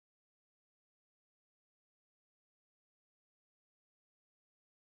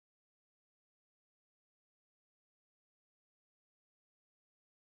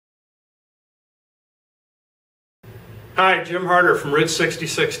Hi, Jim Harder from Ridge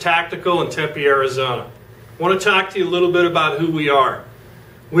 66 Tactical in Tempe, Arizona. I want to talk to you a little bit about who we are.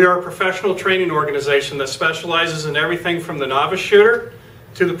 We are a professional training organization that specializes in everything from the novice shooter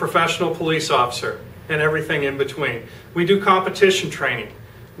to the professional police officer and everything in between. We do competition training.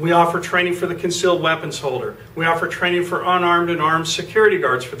 We offer training for the concealed weapons holder. We offer training for unarmed and armed security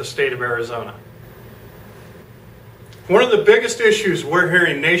guards for the state of Arizona. One of the biggest issues we're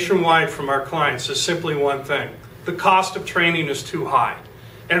hearing nationwide from our clients is simply one thing. The cost of training is too high.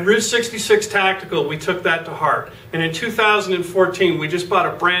 At Ridge 66 Tactical, we took that to heart. And in 2014, we just bought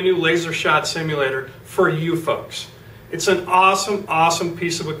a brand new laser shot simulator for you folks. It's an awesome, awesome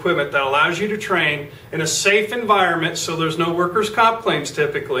piece of equipment that allows you to train in a safe environment so there's no workers' comp claims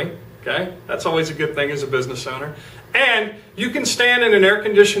typically. Okay? That's always a good thing as a business owner. And you can stand in an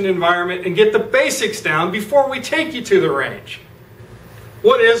air-conditioned environment and get the basics down before we take you to the range.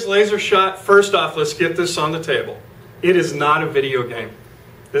 What is laser shot? First off, let's get this on the table. It is not a video game.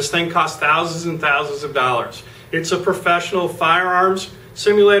 This thing costs thousands and thousands of dollars. It's a professional firearms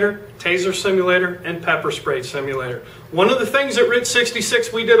simulator, taser simulator, and pepper spray simulator. One of the things at Ridge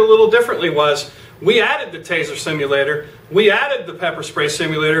 66 we did a little differently was we added the taser simulator, we added the pepper spray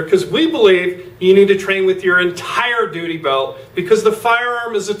simulator because we believe you need to train with your entire duty belt because the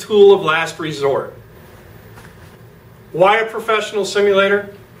firearm is a tool of last resort. Why a professional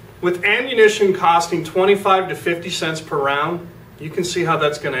simulator? With ammunition costing 25 to 50 cents per round, you can see how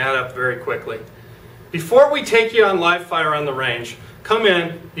that's going to add up very quickly. Before we take you on live fire on the range, come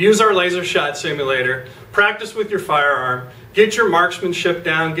in, use our laser shot simulator, practice with your firearm, get your marksmanship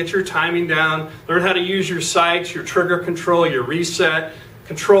down, get your timing down, learn how to use your sights, your trigger control, your reset,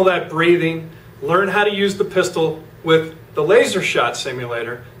 control that breathing, learn how to use the pistol with the laser shot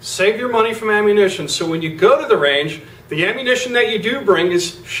simulator, save your money from ammunition so when you go to the range, the ammunition that you do bring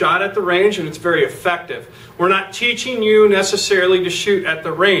is shot at the range and it's very effective. We're not teaching you necessarily to shoot at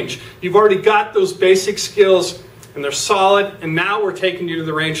the range. You've already got those basic skills and they're solid, and now we're taking you to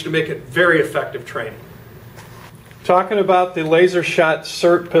the range to make it very effective training. Talking about the laser shot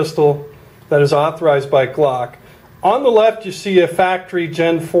SIRT pistol that is authorized by Glock. On the left you see a factory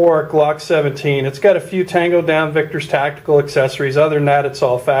Gen 4 Glock 17. It's got a few Tango Down Victor's tactical accessories. Other than that, it's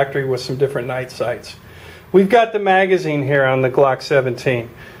all factory with some different night sights. We've got the magazine here on the Glock 17.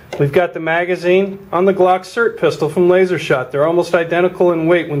 We've got the magazine on the Glock SIRT pistol from Laser Shot. They're almost identical in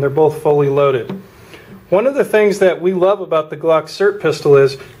weight when they're both fully loaded. One of the things that we love about the Glock SIRT pistol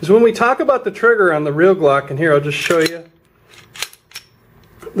is when we talk about the trigger on the real Glock, and here I'll just show you.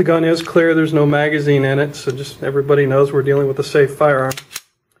 The gun is clear, there's no magazine in it, so just everybody knows we're dealing with a safe firearm.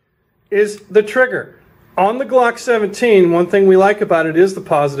 Is the trigger. On the Glock 17, one thing we like about it is the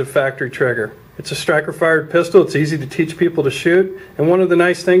positive factory trigger. It's a striker-fired pistol. It's easy to teach people to shoot. And one of the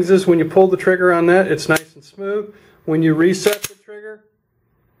nice things is when you pull the trigger on that, it's nice and smooth. When you reset the trigger,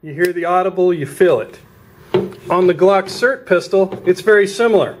 you hear the audible, you feel it. On the Glock SIRT pistol, it's very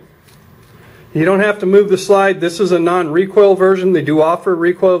similar. You don't have to move the slide. This is a non-recoil version. They do offer a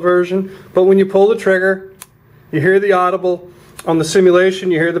recoil version. But when you pull the trigger, you hear the audible. On the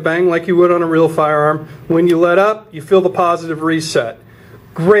simulation, you hear the bang like you would on a real firearm. When you let up, you feel the positive reset.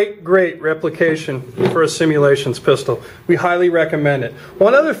 Great, great replication for a simulations pistol. We highly recommend it.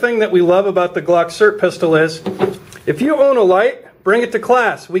 One other thing that we love about the Glock SIRT pistol is, if you own a light, bring it to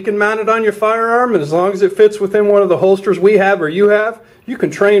class. We can mount it on your firearm, and as long as it fits within one of the holsters we have or you have, you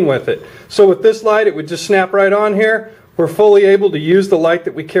can train with it. So with this light, it would just snap right on here. We're fully able to use the light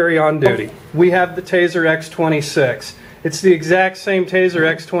that we carry on duty. We have the TASER X26. It's the exact same TASER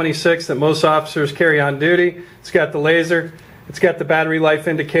X26 that most officers carry on duty. It's got the laser. It's got the battery life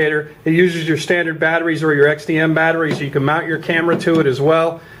indicator. It uses your standard batteries or your XDM batteries, so you can mount your camera to it as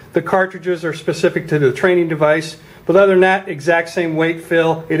well. The cartridges are specific to the training device. But other than that, exact same weight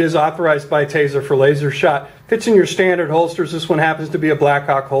fill. It is authorized by TASER for laser shot. Fits in your standard holsters. This one happens to be a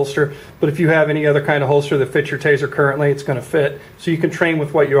Blackhawk holster. But if you have any other kind of holster that fits your TASER currently, it's going to fit. So you can train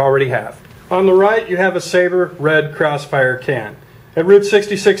with what you already have. On the right, you have a Saber Red Crossfire can. At Ridge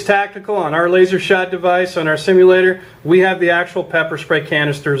 66 Tactical, on our laser shot device, on our simulator, we have the actual pepper spray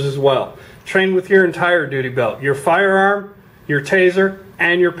canisters as well. Train with your entire duty belt. Your firearm, your TASER,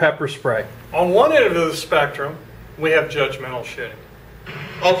 and your pepper spray. On one end of the spectrum, we have judgmental shooting.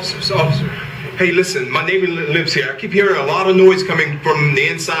 Officer. Hey, listen, my neighbor lives here. I keep hearing a lot of noise coming from the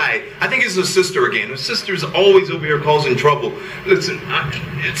inside. I think it's her sister again. Her sister's always over here causing trouble. Listen,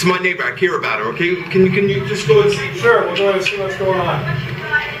 it's my neighbor. I care about her, okay? Can you just go and see? Sure, we'll go ahead and see what's going on.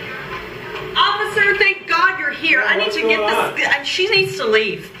 Officer, thank God you're here. I need to get this. She needs to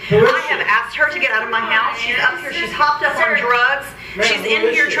leave. I have asked her to get out of my house. She's up here. She's hopped up on drugs. Ma'am, She's who in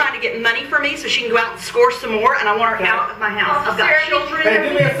is here she? trying to get money for me so she can go out and score some more, and I want her out of my house. I've got children. Hey,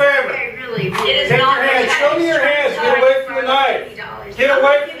 do me a favor. Okay, really. It is Take not your hands. okay. Show me your hands. Get away from the knife. Get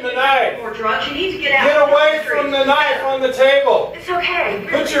away from the knife. More drugs. You need to get out. Get away from the knife on the table. It's okay.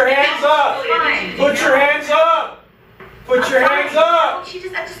 Put your hands up. Fine. Put your hands up. Put your hands up.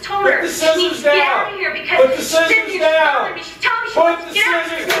 I just told Put her. the She scissors needs to get out down. of here because Put the she's sitting scissors here down. telling me. She's telling me she Put wants the to get out.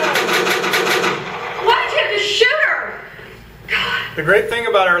 scissors down. Why did you have to shoot her? God. The great thing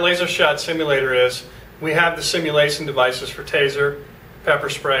about our laser shot simulator is we have the simulation devices for taser, pepper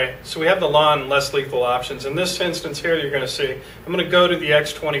spray. So we have the law and less lethal options. In this instance here, you're going to see, I'm going to go to the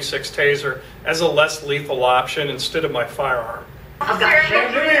X26 taser as a less lethal option instead of my firearm. I've got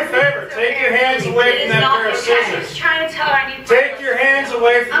Ma'am, do me a favor. Take your hands away from that pair of I was scissors. trying to tell her I need. Take your hands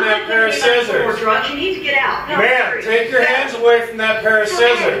away from I'm that not pair of giving you money for more scissors. drugs. You need to get out. No, Ma'am, take your hands away from that pair of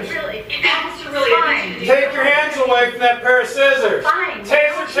scissors. Really, Officer, really, I need you to do Take your hands away from that pair of scissors. Fine.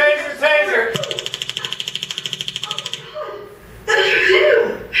 Taser, taser, taser. What did you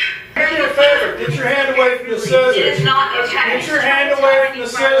do? Do me a favor. Get your hand away from the It is scissors. not okay. Get your hand away from the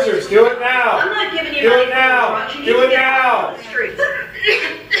scissors. Do it I'm now. not giving you Do money it now. for drugs. You need Do to it get out now. on the street.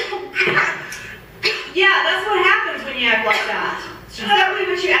 Yeah, that's what happens when you act like that. Exactly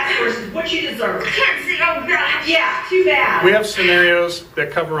what you asked for is what you deserve. Can't see. Oh God. Yeah, too bad. We have scenarios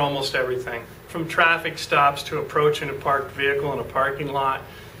that cover almost everything, from traffic stops to approaching a parked vehicle in a parking lot.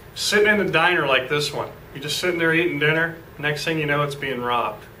 Sitting in a diner like this one. You're just sitting there eating dinner. Next thing you know, it's being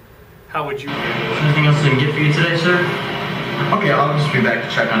robbed. How would you handle it? Anything else I can get for you today, sir? Okay, I'll just be back to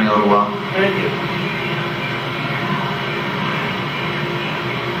check on you in a little while. Thank you.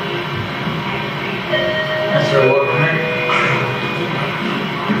 Yes, sir. Welcome in.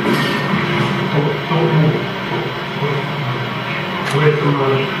 Don't move. Wait for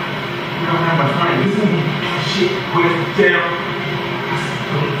money. You don't have my phone. Shit, put it down.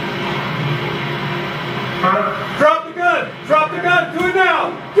 Drop the gun! Drop the gun! Do it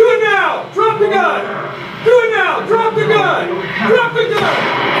now! Do it now! Drop the gun! Do it now! Drop the gun! Drop the gun!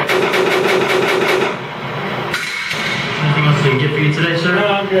 Anything else I can get for you today, sir? No,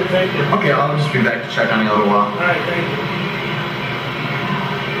 I'm good, thank you. Okay, I'll just be back to check on you in a little while. All right, thank you.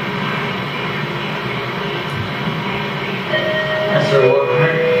 Yes, sir. Welcome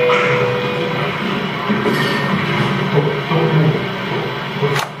in.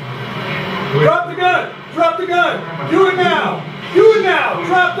 Drop the gun! Drop the gun! Do it now! Do it now!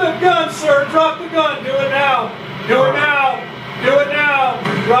 Drop the gun, sir! Drop the gun! Do it now! Do it now! Do it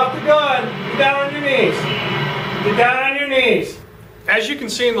now! Drop the gun! Get down on your knees! Get down on your knees! As you can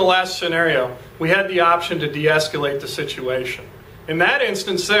see in the last scenario, we had the option to de-escalate the situation. In that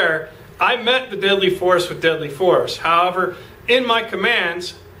instance there, I met the deadly force with deadly force. However, in my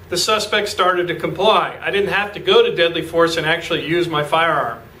commands, the suspect started to comply. I didn't have to go to deadly force and actually use my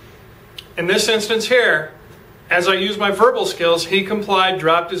firearm. In this instance here, as I used my verbal skills, he complied,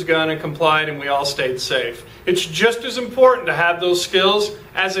 dropped his gun, and complied, and we all stayed safe. It's just as important to have those skills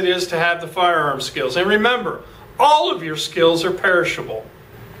as it is to have the firearm skills. And remember, all of your skills are perishable.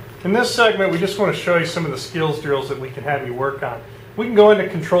 In this segment, we just want to show you some of the skills drills that we can have you work on. We can go into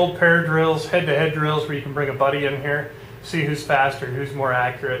controlled pair drills, head-to-head drills, where you can bring a buddy in here, see who's faster, who's more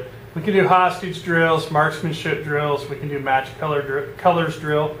accurate. We can do hostage drills, marksmanship drills. We can do match colors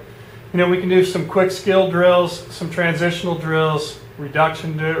drill. You know, we can do some quick skill drills, some transitional drills,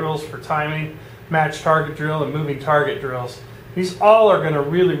 reduction drills for timing, match target drill, and moving target drills. These all are going to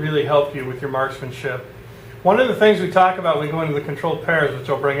really, really help you with your marksmanship. One of the things we talk about when we go into the controlled pairs, which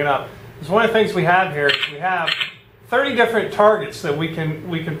I'll bring it up, is one of the things we have here is we have 30 different targets that we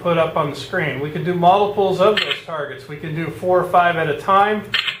can put up on the screen. We can do multiples of those targets. We can do 4 or 5 at a time.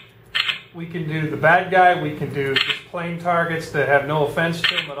 We can do the bad guy. We can do just plain targets that have no offense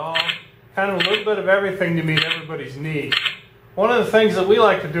to them at all. Kind of a little bit of everything to meet everybody's needs. One of the things that we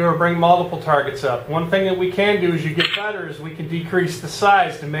like to do are bring multiple targets up. One thing that we can do as you get better is we can decrease the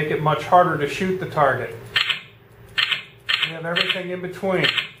size to make it much harder to shoot the target. We have everything in between.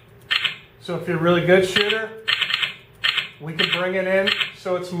 So if you're a really good shooter, we can bring it in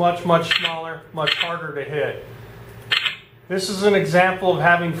so it's much, much smaller, much harder to hit. This is an example of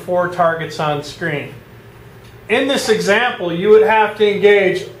having 4 targets on screen. In this example, you would have to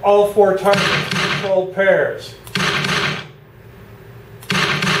engage all 4 targets in controlled pairs.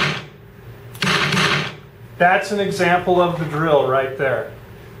 That's an example of the drill right there.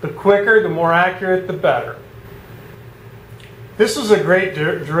 The quicker, the more accurate, the better. This is a great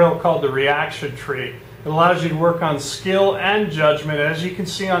drill called the reaction tree. It allows you to work on skill and judgment. As you can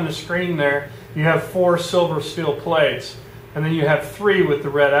see on the screen there, you have 4 silver steel plates. And then you have 3 with the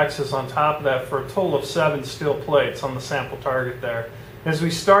red X's on top of that for a total of 7 steel plates on the sample target there. As we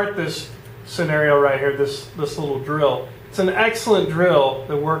start this scenario right here, this little drill, it's an excellent drill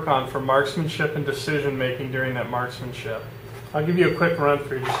to work on for marksmanship and decision making during that marksmanship. I'll give you a quick run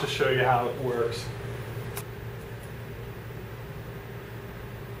through just to show you how it works.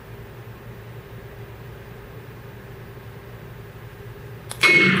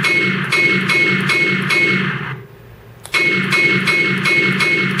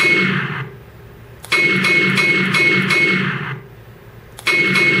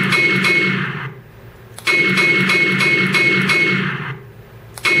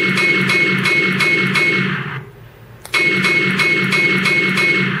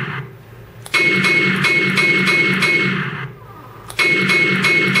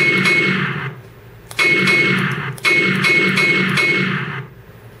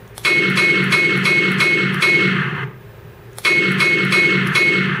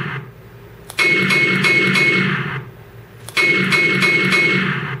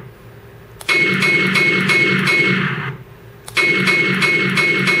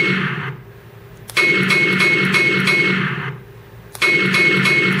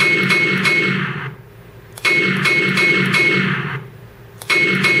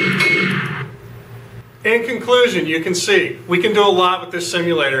 In conclusion, you can see we can do a lot with this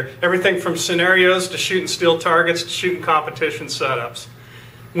simulator. Everything from scenarios to shooting steel targets to shooting competition setups.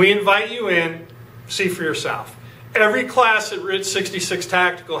 We invite you in, see for yourself. Every class at Ridge 66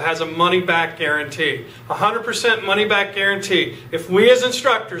 Tactical has a money-back guarantee. 100% money-back guarantee. If we as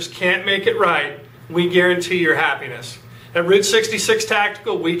instructors can't make it right, we guarantee your happiness. At Ridge 66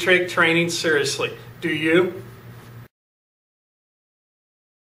 Tactical, we take training seriously. Do you?